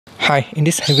Hi, in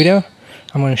this video,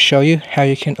 I'm going to show you how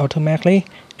you can automatically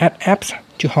add apps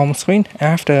to home screen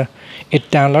after it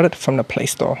downloaded from the Play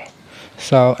Store.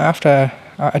 So after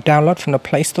a download from the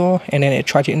Play Store and then it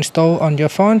tries to install on your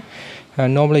phone,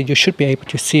 normally you should be able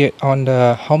to see it on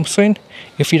the home screen.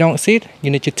 If you don't see it,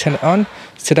 you need to turn it on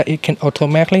so that it can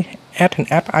automatically add an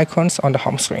app icons on the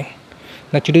home screen.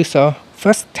 Now to do so,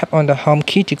 first tap on the home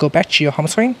key to go back to your home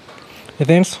screen.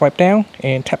 Then swipe down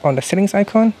and tap on the settings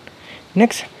icon.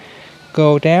 Next,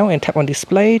 go down and tap on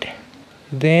displayed.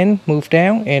 Then move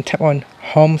down and tap on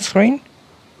home screen.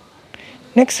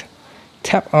 Next,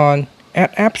 tap on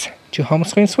add apps to home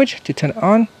screen switch to turn it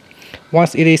on.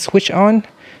 Once it is switched on,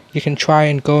 you can try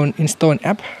and go and install an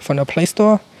app from the Play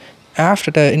Store. After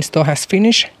the install has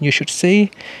finished, you should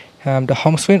see the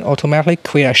home screen automatically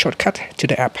create a shortcut to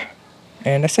the app.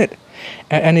 And that's it.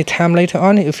 At any time later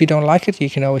on, if you don't like it, you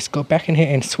can always go back in here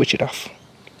and switch it off.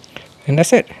 And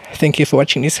that's it. Thank you for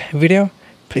watching this video.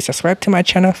 Please subscribe to my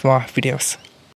channel for more videos.